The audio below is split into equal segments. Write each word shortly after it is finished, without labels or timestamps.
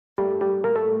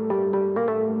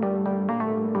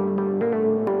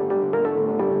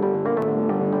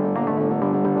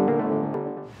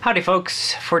Howdy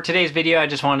folks, for today's video I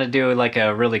just wanted to do like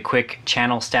a really quick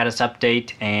channel status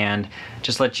update and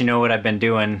just let you know what I've been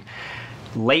doing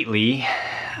lately.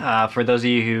 For those of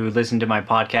you who listen to my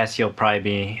podcast, you'll probably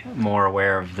be more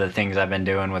aware of the things I've been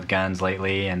doing with guns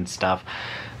lately and stuff.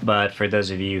 But for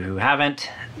those of you who haven't,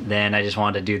 then I just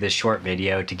wanted to do this short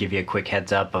video to give you a quick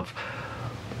heads up of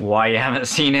why you haven't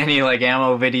seen any like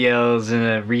ammo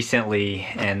videos recently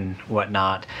and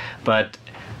whatnot. But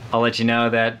I'll let you know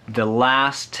that the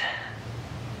last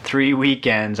 3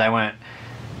 weekends I went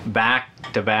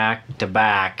back to back to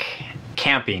back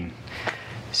camping.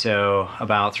 So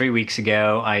about 3 weeks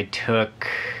ago I took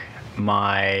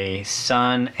my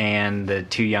son and the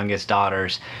two youngest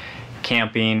daughters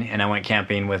camping, and I went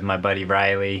camping with my buddy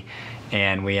Riley,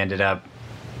 and we ended up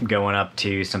going up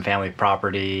to some family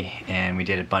property and we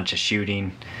did a bunch of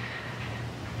shooting.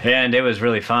 And it was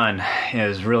really fun. It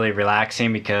was really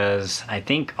relaxing because I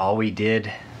think all we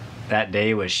did that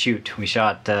day was shoot. We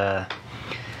shot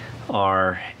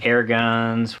our air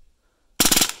guns.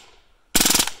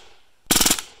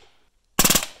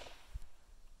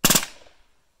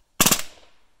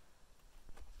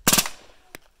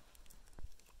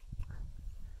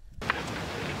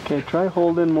 Okay, try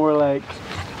holding more like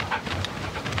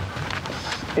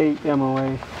 8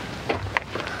 MOA.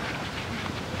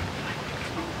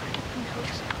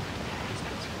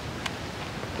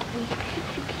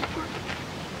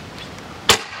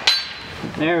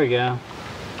 There we go.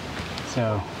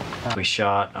 So we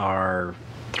shot our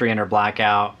 300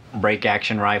 blackout break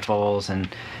action rifles, and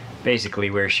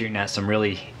basically we were shooting at some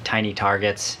really tiny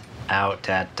targets out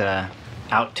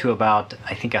to about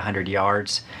I think 100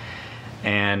 yards,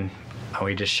 and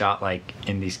we just shot like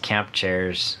in these camp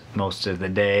chairs most of the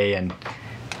day. And I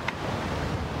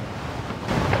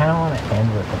kind of want to end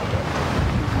with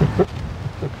a kick.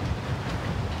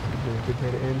 good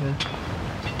way to end it.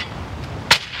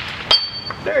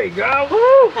 There you go.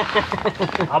 Woo!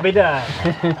 I'll be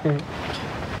done.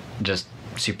 Just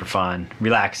super fun,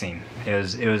 relaxing. It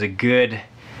was a good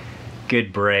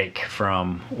break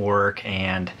from work,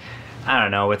 and I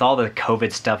don't know, with all the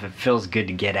COVID stuff, it feels good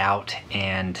to get out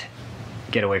and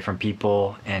get away from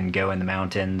people and go in the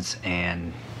mountains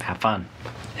and have fun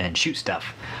and shoot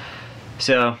stuff.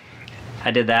 So I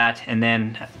did that, and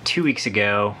then 2 weeks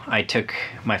ago I took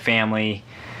my family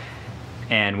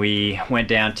and we went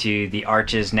down to the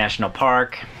Arches National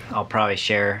Park. I'll probably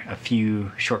share a few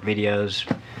short videos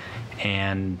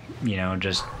and, you know,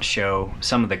 just show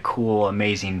some of the cool,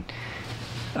 amazing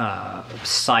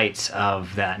sights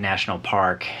of that national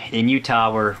park. In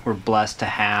Utah, we're blessed to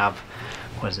have,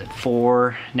 was it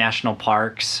 4 national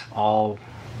parks, all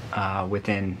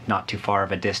within not too far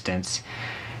of a distance.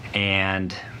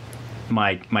 And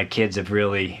my kids have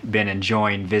really been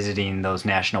enjoying visiting those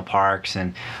national parks,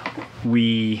 and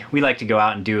we like to go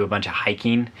out and do a bunch of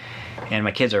hiking, and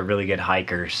my kids are really good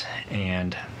hikers.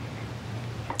 And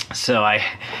so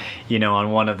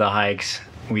on one of the hikes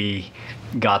we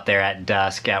got there at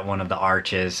dusk at one of the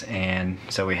arches, and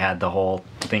so we had the whole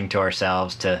thing to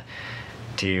ourselves to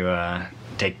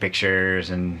take pictures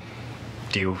and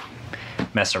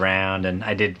mess around. And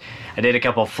I did a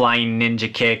couple flying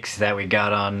ninja kicks that we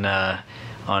got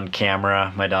on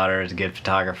camera. My daughter is a good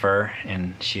photographer,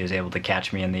 and she was able to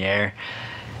catch me in the air.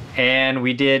 And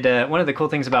we did one of the cool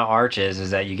things about Arches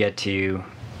is that you get to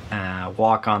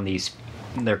walk on these,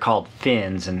 they're called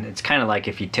fins, and it's kind of like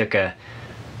if you took a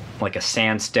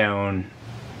sandstone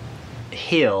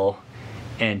hill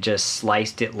and just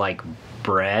sliced it like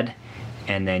bread,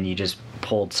 and then you just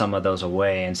pulled some of those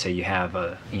away, and so you have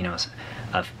a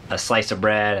slice of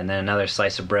bread, and then another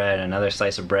slice of bread, and another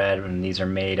slice of bread, and these are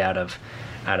made out of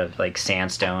like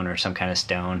sandstone or some kind of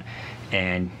stone.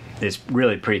 And it's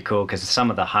really pretty cool because some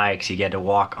of the hikes you get to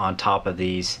walk on top of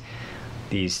these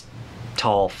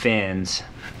tall fins,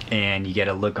 and you get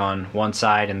to look on one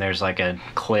side and there's like a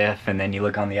cliff, and then you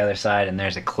look on the other side and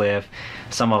there's a cliff.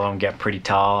 Some of them get pretty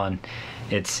tall, and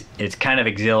it's kind of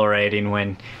exhilarating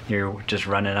when you're just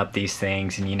running up these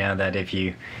things, and you know that if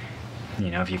you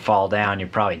fall down, you're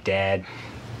probably dead.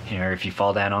 Or if you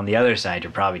fall down on the other side,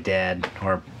 you're probably dead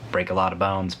or break a lot of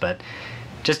bones. But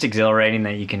just exhilarating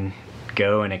that you can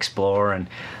go and explore. And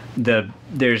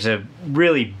there's a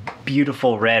really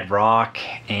beautiful red rock,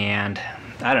 and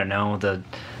I don't know, the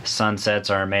sunsets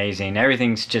are amazing.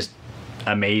 Everything's just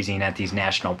amazing at these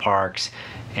national parks.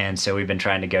 And so we've been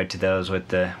trying to go to those with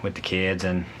the kids,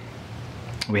 and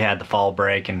we had the fall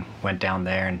break and went down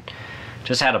there and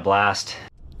just had a blast.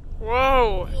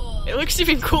 Whoa, it looks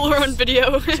even cooler on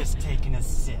video. Just taking a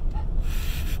sip.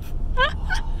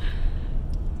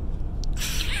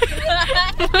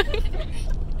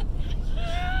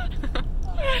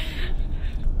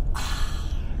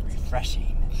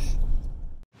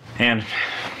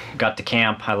 got to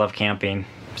camp. I love camping.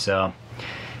 So,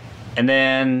 and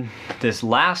then this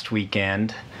last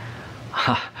weekend,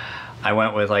 I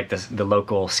went with like the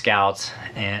local scouts,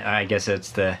 and I guess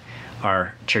it's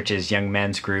our church's young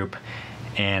men's group,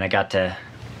 and I got to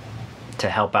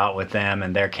help out with them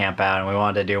and their camp out, and we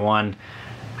wanted to do one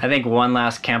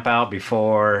last camp out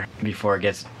before it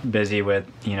gets busy with,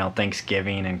 you know,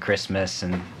 Thanksgiving and Christmas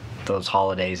and those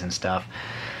holidays and stuff.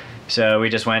 So we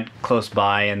just went close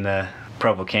by in the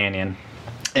Provo Canyon.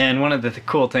 And one of the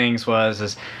cool things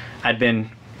is I'd been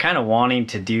kind of wanting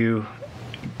to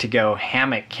go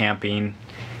hammock camping,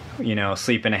 you know,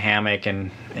 sleep in a hammock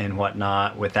and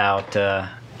whatnot without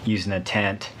using a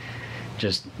tent.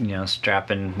 Just, you know,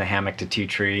 strapping the hammock to 2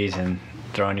 trees and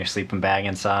throwing your sleeping bag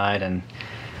inside. And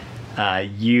I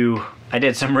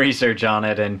did some research on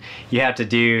it, and you have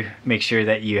to make sure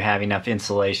that you have enough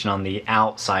insulation on the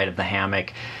outside of the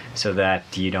hammock so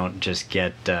that you don't just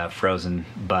get frozen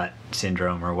butt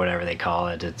syndrome or whatever they call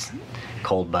it. It's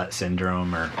cold butt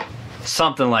syndrome or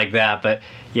something like that. But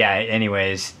yeah,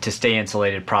 anyways, to stay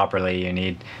insulated properly, you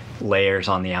need layers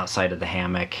on the outside of the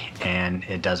hammock, and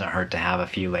it doesn't hurt to have a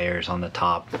few layers on the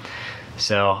top.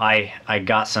 So I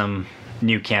got some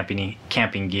new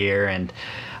camping gear, and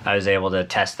I was able to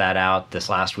test that out this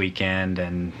last weekend,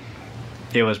 and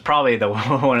it was probably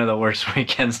one of the worst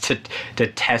weekends to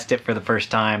test it for the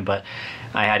first time, but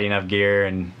I had enough gear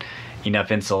and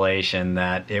enough insulation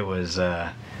that it was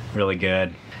really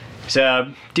good.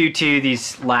 So due to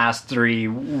these last 3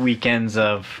 weekends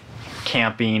of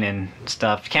camping and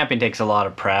stuff, camping takes a lot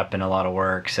of prep and a lot of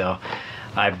work, so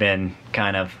I've been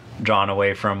kind of drawn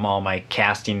away from all my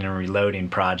casting and reloading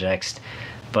projects.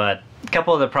 But a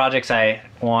couple of the projects I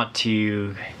want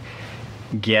to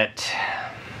get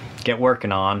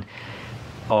working on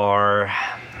are,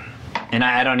 and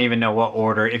I don't even know what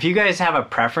order. If you guys have a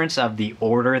preference of the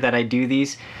order that I do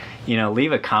these, you know,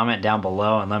 leave a comment down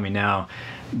below and let me know.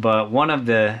 But one of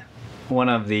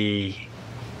the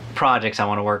projects I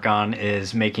want to work on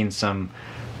is making some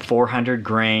 400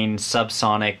 grain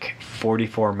subsonic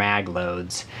 44 mag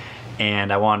loads,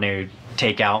 and I want to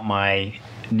take out my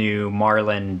new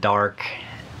Marlin Dark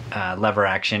lever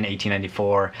action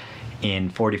 1894 in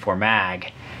 44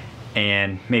 mag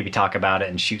and maybe talk about it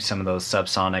and shoot some of those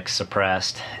subsonics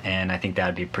suppressed, and I think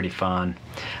that'd be pretty fun.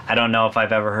 I don't know if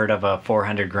I've ever heard of a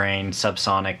 400 grain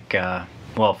subsonic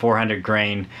 400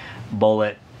 grain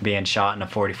bullet being shot in a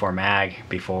 44 mag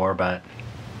before, but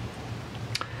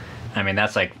I mean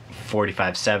that's like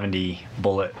 45-70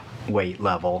 bullet weight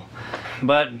level,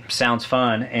 but sounds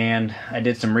fun. And I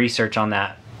did some research on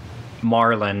that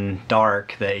Marlin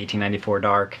Dark, the 1894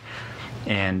 Dark,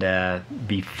 and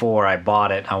before I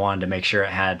bought it I wanted to make sure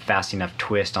it had fast enough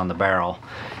twist on the barrel,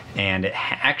 and it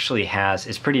actually has.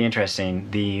 It's pretty interesting.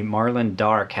 The Marlin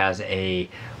Dark has a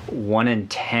 1 in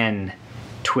 10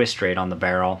 twist rate on the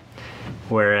barrel,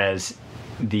 whereas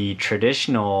the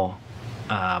traditional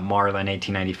Marlin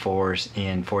 1894s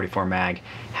in 44 mag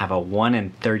have a 1 in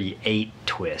 38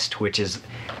 twist, which is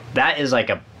like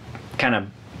a kind of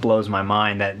blows my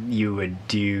mind that you would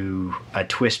do a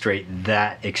twist rate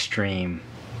that extreme.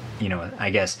 You know, I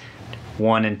guess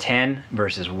 1 in 10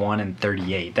 versus 1 in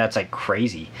 38. That's like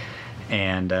crazy.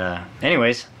 And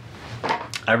anyways,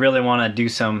 I really want to do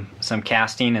some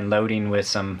casting and loading with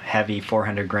some heavy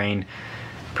 400 grain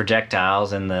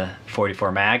projectiles in the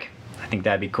 44 mag. I think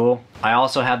that'd be cool. I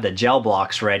also have the gel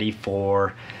blocks ready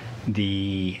for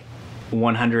the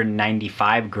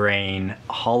 195 grain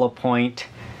hollow point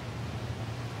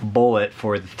bullet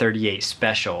for the 38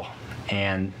 special,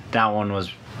 and that one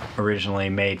was originally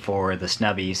made for the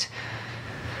snubbies.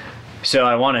 So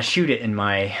I want to shoot it in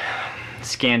my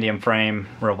scandium frame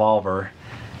revolver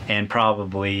and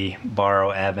probably borrow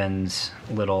Evan's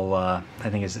little I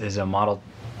think is a Model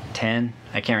 10.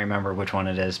 I can't remember which one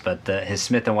it is, but his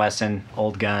Smith & Wesson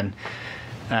old gun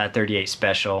 38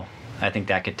 special. I think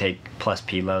that could take plus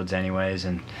P loads anyways,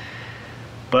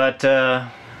 but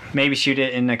maybe shoot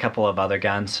it in a couple of other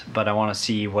guns. But I want to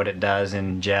see what it does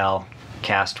in gel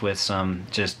cast with some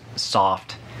just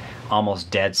soft,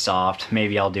 almost dead soft.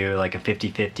 Maybe I'll do like a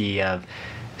 50-50 of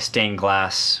stained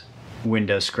glass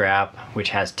window scrap, which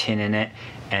has tin in it,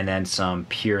 and then some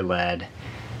pure lead,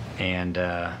 and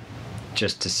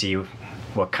just to see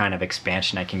what kind of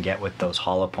expansion I can get with those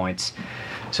hollow points.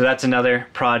 So that's another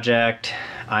project.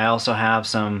 I also have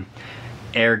some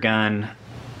air gun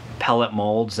pellet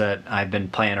molds that I've been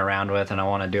playing around with, and I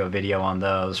want to do a video on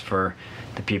those for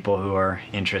the people who are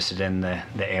interested in the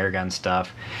air gun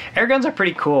stuff. Air guns are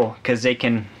pretty cool because they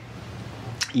can,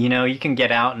 you know, you can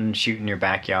get out and shoot in your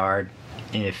backyard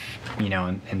if, you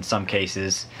know, in some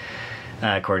cases,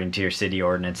 according to your city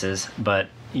ordinances. But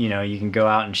you know, you can go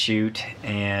out and shoot,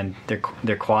 and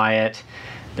they're quiet.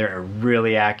 They're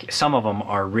really accurate. Some of them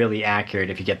are really accurate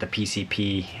if you get the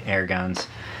PCP air guns,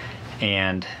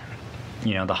 and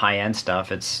you know, the high-end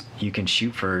stuff, you can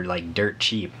shoot for like dirt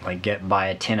cheap. Like buy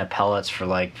a tin of pellets for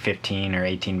like 15 or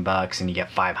 18 bucks, and you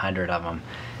get 500 of them.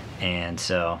 And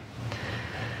so,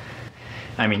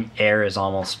 I mean, air is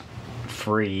almost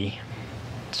free.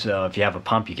 So if you have a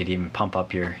pump, you could even pump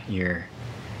up your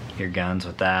guns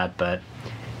with that. But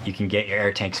you can get your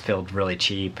air tanks filled really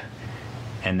cheap,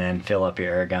 and then fill up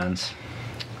your air guns.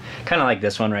 Kind of like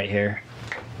this one right here.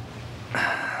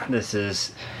 This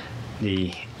is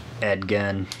the Ed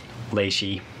Gun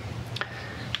Lacey,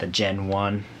 the Gen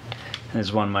 1. This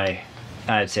is one of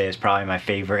I'd say is probably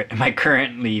my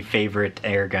currently favorite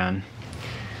air gun.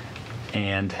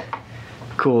 And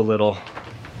cool little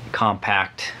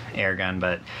compact air gun.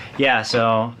 But yeah,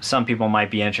 so some people might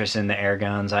be interested in the air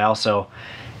guns. I also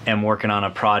am working on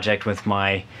a project with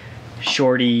my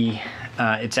Shorty.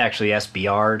 It's actually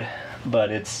SBR'd,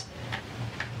 but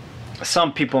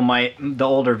some people the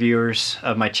older viewers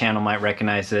of my channel might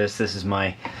recognize this. This is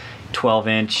my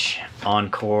 12-inch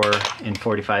Encore in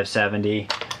 4570,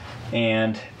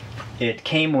 and it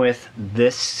came with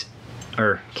this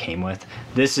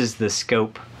is the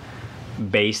scope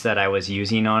base that I was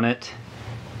using on it.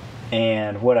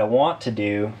 And what I want to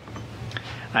do,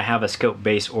 I have a scope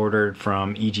base ordered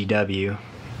from EGW,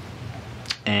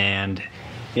 and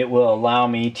it will allow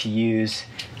me to use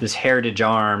this Heritage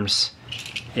Arms.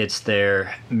 It's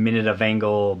their minute of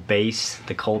angle base,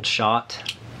 the cold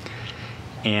shot.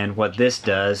 And what this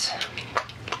does,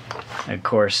 of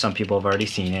course some people have already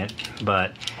seen it,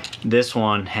 but this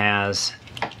one has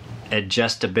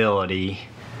adjustability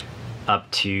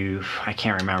up to, I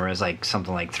can't remember, it's like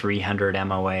something like 300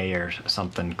 MOA or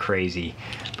something crazy,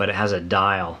 but it has a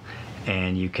dial,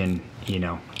 and you can, you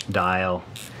know, dial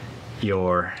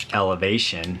your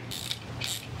elevation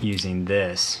using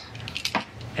this.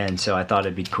 And so I thought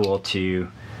it'd be cool to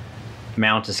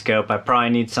mount a scope. I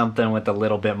probably need something with a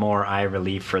little bit more eye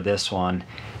relief for this one,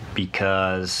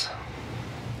 because,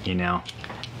 you know,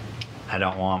 I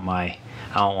don't want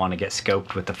to get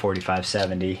scoped with the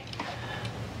 4570.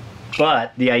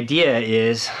 But the idea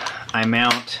is I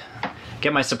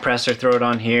get my suppressor, throw it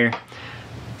on here,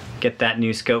 get that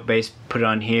new scope base, put it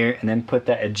on here, and then put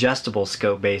that adjustable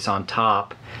scope base on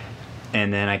top.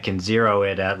 And then I can zero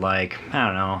it at, like, I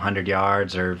don't know, 100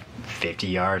 yards or 50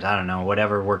 yards, I don't know,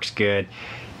 whatever works good.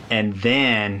 And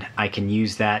then I can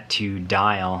use that to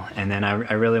dial. And then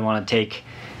I really want to take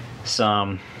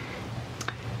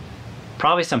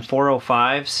probably some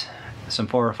 405s, some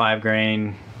 405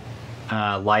 grain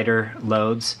lighter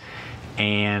loads,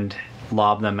 and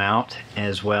lob them out,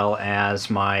 as well as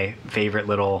my favorite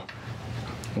the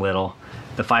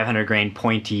 500 grain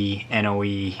pointy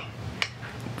NOE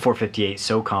 458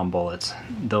 SOCOM bullets.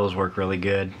 Those work really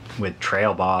good with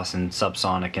Trail Boss and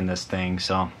Subsonic in this thing,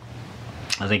 so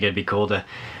I think it'd be cool to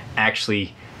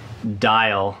actually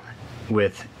dial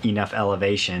with enough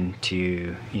elevation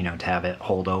to, you know, to have it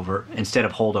hold over, instead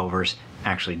of holdovers,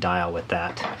 actually dial with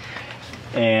that.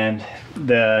 And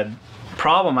the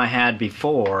problem I had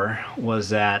before was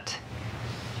that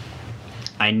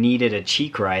I needed a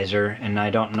cheek riser, and I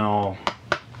don't know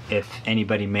if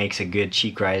anybody makes a good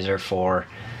cheek riser for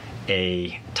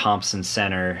a Thompson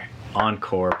Center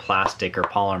Encore plastic or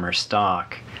polymer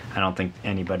stock. I don't think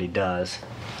anybody does.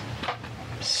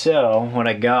 So what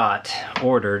I got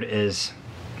ordered is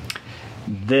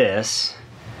this.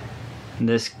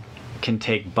 This can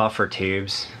take buffer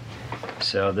tubes,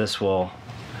 so this will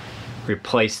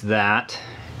replace that,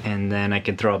 and then I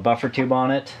can throw a buffer tube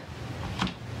on it,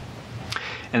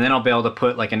 and then I'll be able to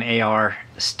put like an AR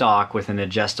stock with an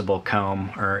adjustable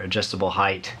comb or adjustable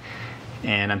height.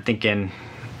 And I'm thinking,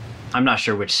 I'm not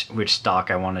sure which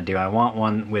stock I want to do. I want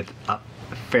one with a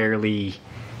fairly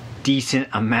decent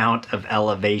amount of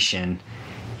elevation,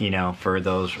 you know, for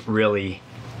those really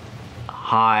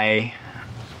high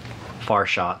far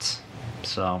shots.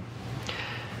 So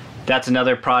that's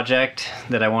another project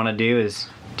that I want to do, is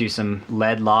do some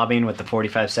lead lobbing with the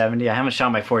 4570. I haven't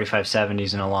shot my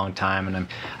 4570s in a long time, and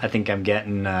I think I'm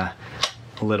getting a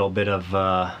little bit of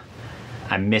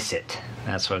I miss it.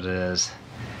 That's what it is.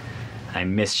 I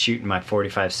miss shooting my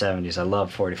 4570s. I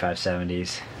love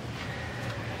 4570s.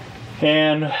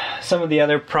 And some of the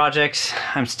other projects,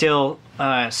 I'm still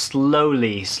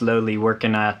slowly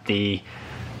working at the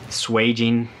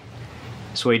swaging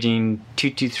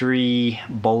 223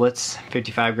 bullets,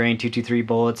 55 grain 223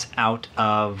 bullets out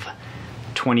of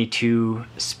 22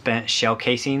 spent shell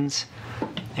casings.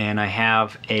 And I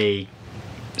have a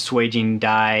swaging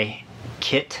die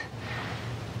kit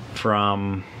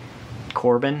from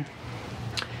Corbin,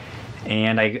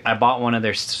 and I bought one of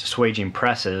their swaging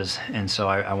presses, and so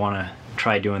I want to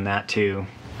try doing that too.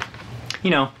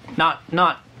 You know, not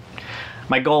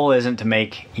my goal isn't to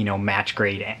make, you know, match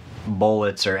grade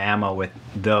bullets or ammo with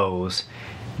those.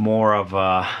 More of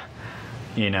a,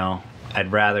 you know,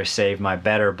 I'd rather save my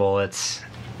better bullets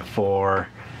for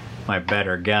my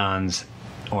better guns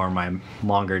or my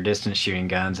longer distance shooting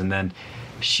guns, and then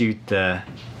shoot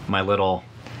my little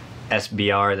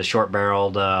SBR, the short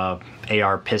barreled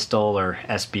AR pistol or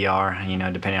SBR, you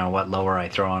know, depending on what lower I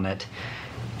throw on it,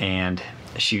 and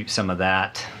shoot some of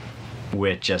that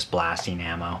with just blasting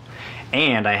ammo.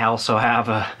 And I also have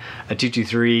a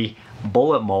 223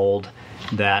 bullet mold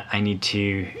that I need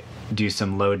to do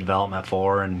some load development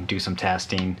for and do some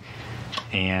testing,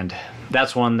 and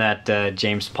that's one that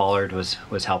James Pollard was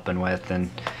helping with,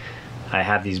 and I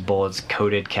have these bullets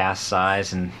coated cast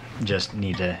size and just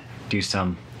need to do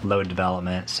some load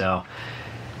development. So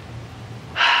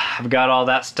I've got all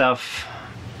that stuff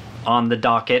on the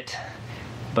docket,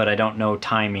 but I don't know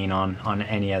timing on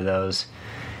any of those.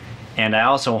 And I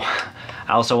also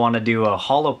want to do a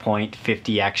Hollow Point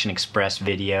 50 Action Express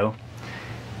video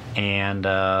and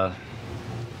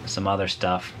some other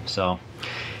stuff. So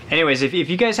anyways, if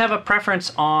you guys have a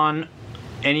preference on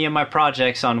any of my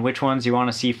projects, on which ones you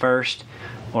want to see first,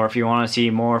 or if you want to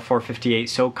see more 458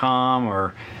 SOCOM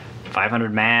or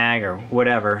 500 mag or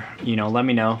whatever, you know, let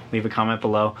me know. Leave a comment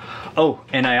below. Oh,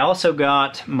 and I also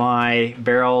got my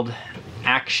barreled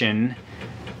action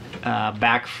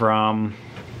back from,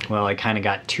 well, I kind of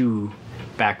got two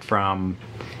back from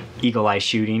Eagle Eye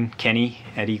Shooting, Kenny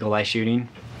at Eagle Eye Shooting.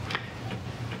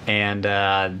 And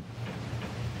I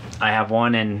have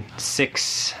one in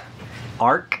 6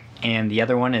 ARC, and the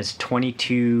other one is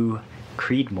 22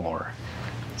 Creedmoor.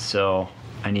 So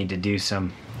I need to do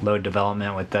some load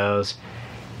development with those.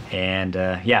 And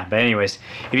yeah, but anyways,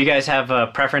 if you guys have a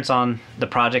preference on the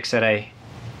projects that I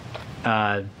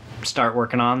start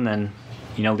working on, then,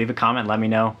 you know, leave a comment, let me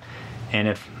know. And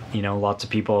if, you know, lots of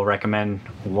people recommend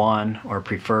one or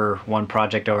prefer one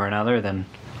project over another, then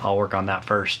I'll work on that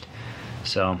first.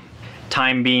 So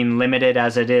time being limited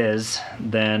as it is,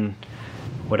 then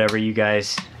whatever you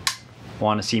guys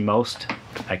want to see most,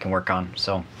 I can work on.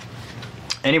 So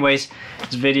anyways,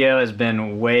 this video has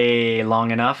been way long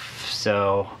enough,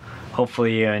 so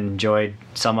hopefully you enjoyed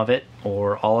some of it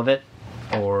or all of it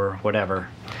or whatever.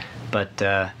 But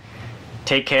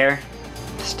take care,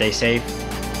 stay safe,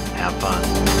 have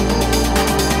fun.